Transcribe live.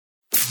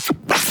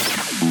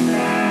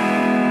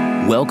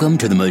Welcome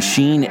to the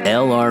Machine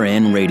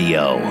LRN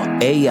Radio.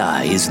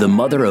 AI is the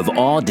mother of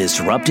all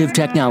disruptive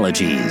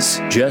technologies.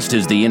 Just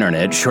as the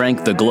internet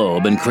shrank the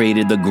globe and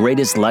created the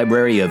greatest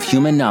library of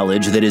human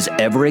knowledge that has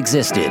ever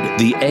existed,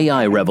 the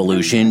AI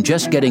revolution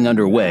just getting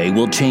underway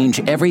will change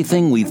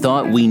everything we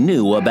thought we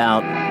knew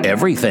about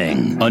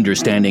everything.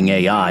 Understanding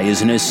AI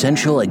is an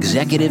essential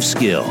executive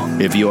skill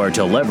if you are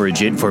to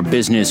leverage it for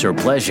business or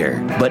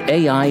pleasure. But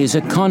AI is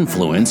a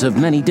confluence of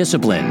many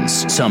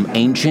disciplines, some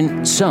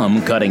ancient,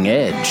 some cutting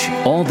edge.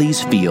 All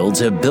these fields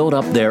have built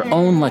up their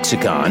own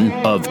lexicon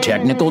of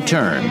technical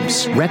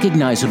terms,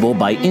 recognizable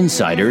by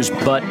insiders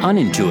but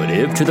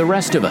unintuitive to the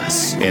rest of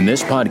us. In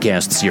this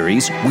podcast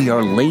series, we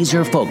are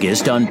laser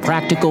focused on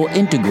practical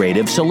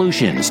integrative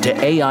solutions to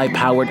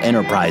AI-powered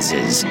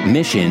enterprises,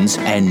 missions,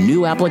 and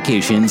new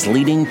applications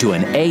leading to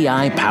an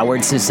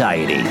AI-powered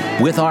society.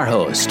 With our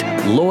host,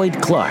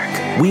 Lloyd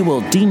Clark, we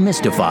will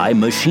demystify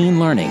machine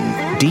learning,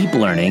 deep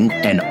learning,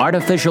 and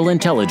artificial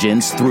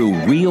intelligence through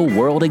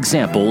real-world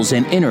examples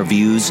and interviews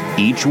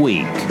each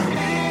week.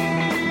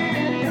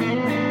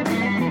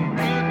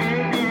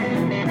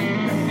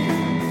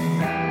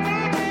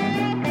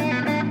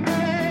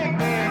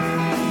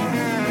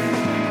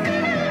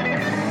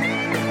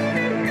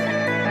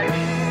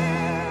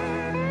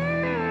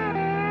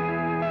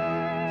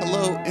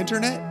 Hello,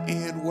 Internet,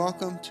 and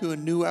welcome to a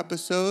new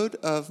episode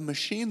of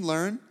Machine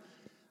Learn.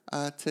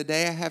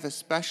 Today I have a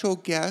special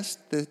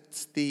guest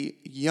that's the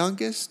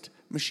youngest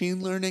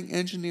machine learning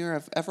engineer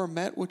I've ever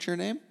met. What's your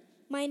name?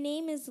 My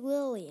name is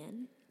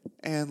Lillian.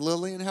 And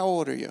Lillian, how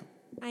old are you?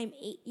 I'm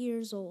 8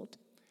 years old.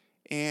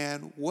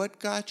 And what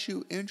got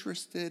you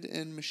interested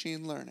in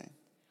machine learning?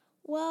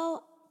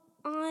 Well,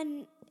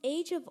 on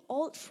Age of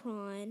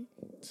Ultron,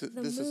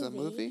 This is a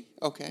movie?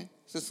 Okay.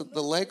 Is this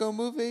the Lego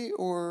movie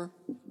or?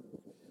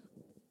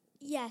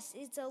 Yes,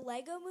 it's a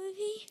Lego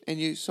movie. And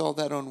you saw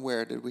that on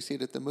where? Did we see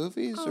it at the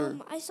movies or?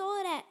 I saw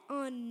it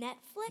on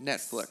Netflix.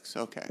 Netflix,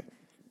 okay.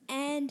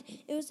 And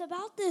it was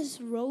about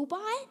this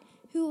robot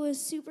who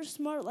was super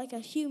smart like a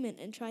human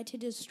and tried to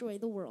destroy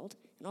the world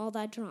and all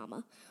that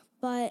drama.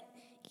 But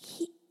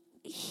he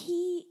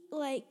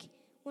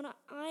when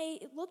I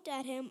looked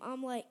at him,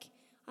 I'm like,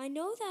 I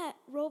know that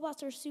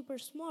robots are super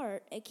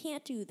smart. It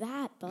can't do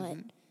that, but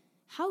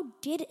how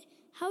did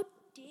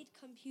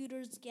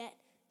computers get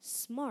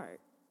smart?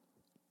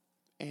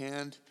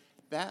 And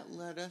that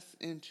led us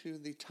into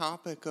the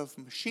topic of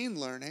machine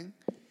learning.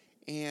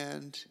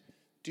 And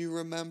do you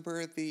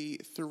remember the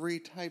 3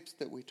 types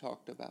that we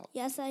talked about?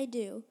 Yes, I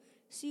do.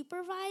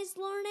 Supervised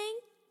learning,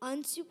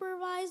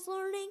 unsupervised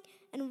learning,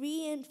 and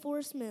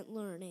reinforcement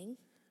learning.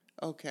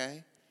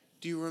 Okay.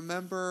 Do you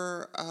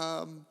remember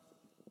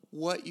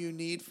what you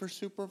need for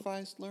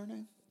supervised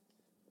learning?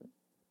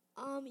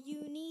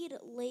 You need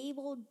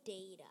labeled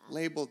data.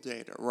 Labeled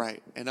data,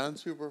 right. And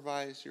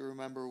unsupervised, you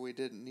remember we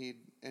didn't need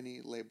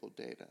any labeled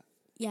data.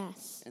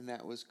 Yes. And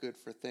that was good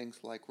for things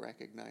like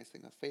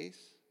recognizing a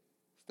face,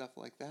 stuff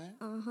like that.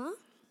 Uh-huh.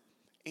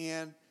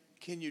 And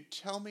can you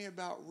tell me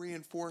about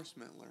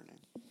reinforcement learning?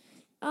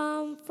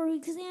 For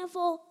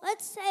example,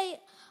 let's say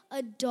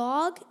a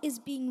dog is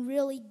being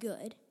really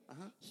good.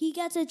 He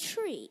gets a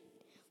treat,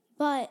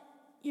 but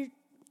you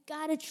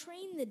gotta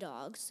train the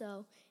dog.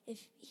 So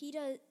if he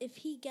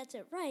gets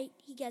it right,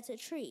 he gets a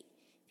treat.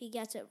 If he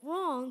gets it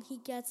wrong, he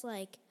gets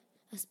like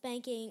a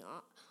spanking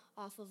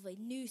off of a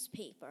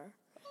newspaper.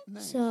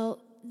 Nice. So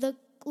the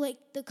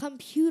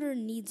computer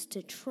needs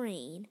to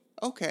train.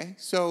 Okay,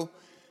 so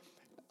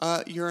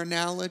your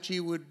analogy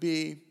would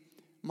be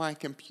my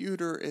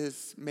computer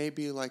is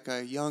maybe like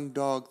a young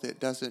dog that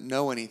doesn't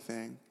know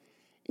anything,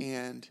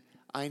 and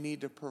I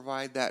need to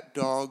provide that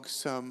dog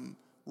some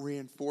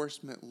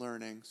reinforcement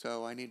learning.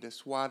 So I need to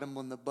swat him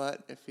on the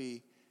butt if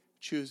he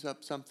chews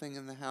up something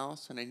in the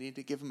house, and I need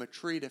to give him a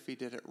treat if he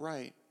did it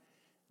right.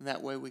 And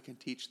that way we can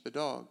teach the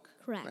dog.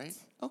 Correct. Right?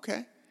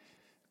 Okay.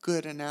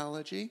 Good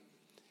analogy.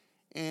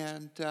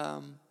 And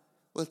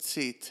let's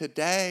see.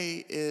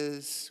 Today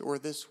or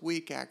this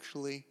week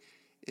actually,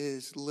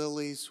 is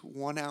Lily's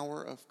 1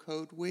 hour of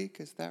code week.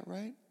 Is that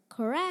right?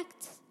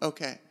 Correct.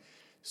 Okay.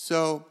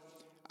 So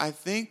I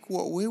think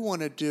what we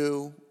want to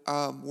do,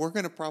 we're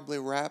going to probably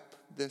wrap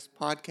this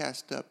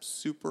podcast up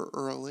super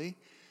early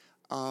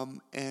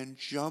and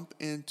jump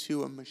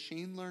into a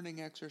machine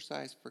learning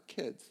exercise for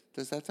kids.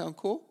 Does that sound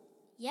cool?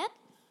 Yep.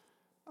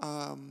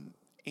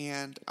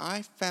 And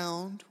I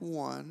found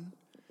one.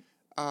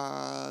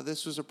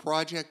 This was a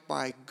project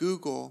by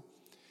Google.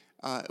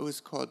 It was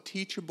called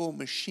Teachable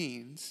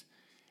Machines,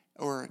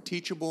 or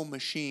Teachable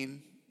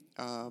Machine.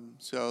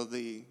 So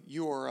the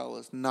URL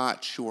is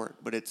not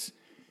short, but it's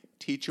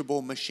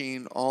Teachable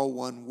Machine, all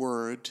one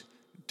word,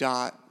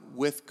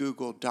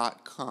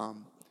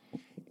 .withgoogle.com.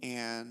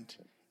 And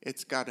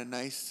it's got a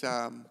nice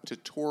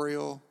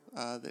tutorial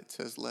that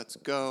says, let's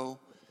go.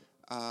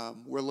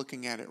 We're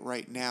looking at it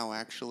right now,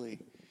 actually.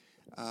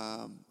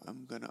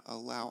 I'm going to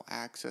allow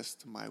access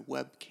to my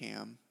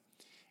webcam.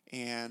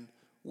 And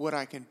what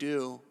I can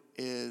do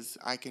is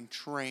I can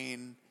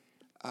train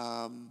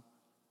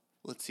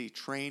let's see,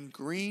 train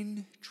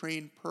green,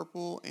 train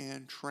purple,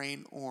 and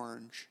train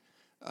orange.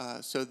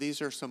 So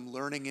these are some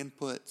learning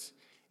inputs,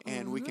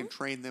 and we can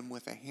train them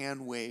with a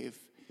hand wave.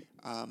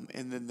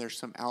 And then there's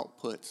some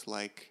outputs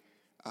like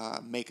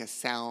make a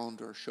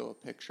sound or show a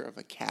picture of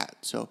a cat.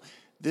 So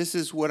this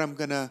is what I'm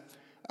going to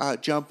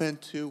jump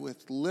into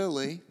with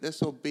Lily.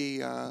 This will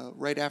be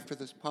right after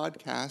this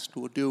podcast.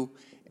 We'll do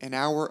an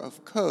hour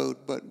of code,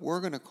 but we're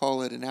going to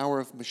call it an hour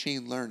of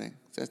machine learning.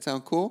 Does that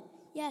sound cool?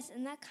 Yes,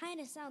 and that kind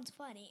of sounds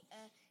funny.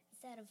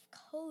 Instead of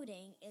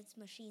coding, it's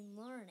machine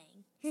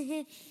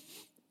learning.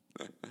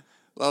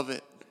 Love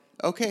it.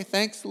 Okay,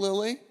 thanks,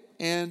 Lily.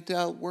 And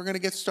we're going to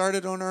get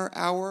started on our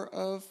hour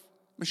of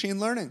machine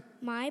learning.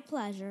 My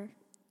pleasure.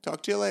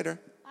 Talk to you later.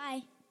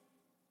 Bye.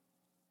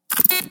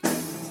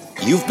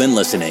 You've been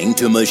listening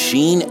to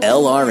Machine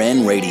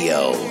LRN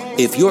Radio.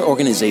 If your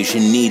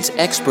organization needs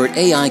expert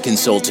AI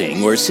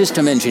consulting or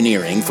system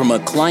engineering from a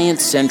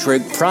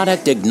client-centric,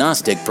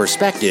 product-agnostic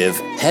perspective,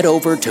 head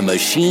over to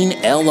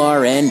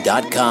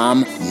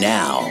machinelrn.com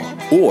now.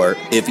 Or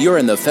if you're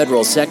in the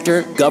federal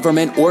sector,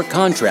 government, or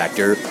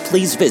contractor,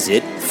 please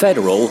visit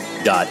federal.ai.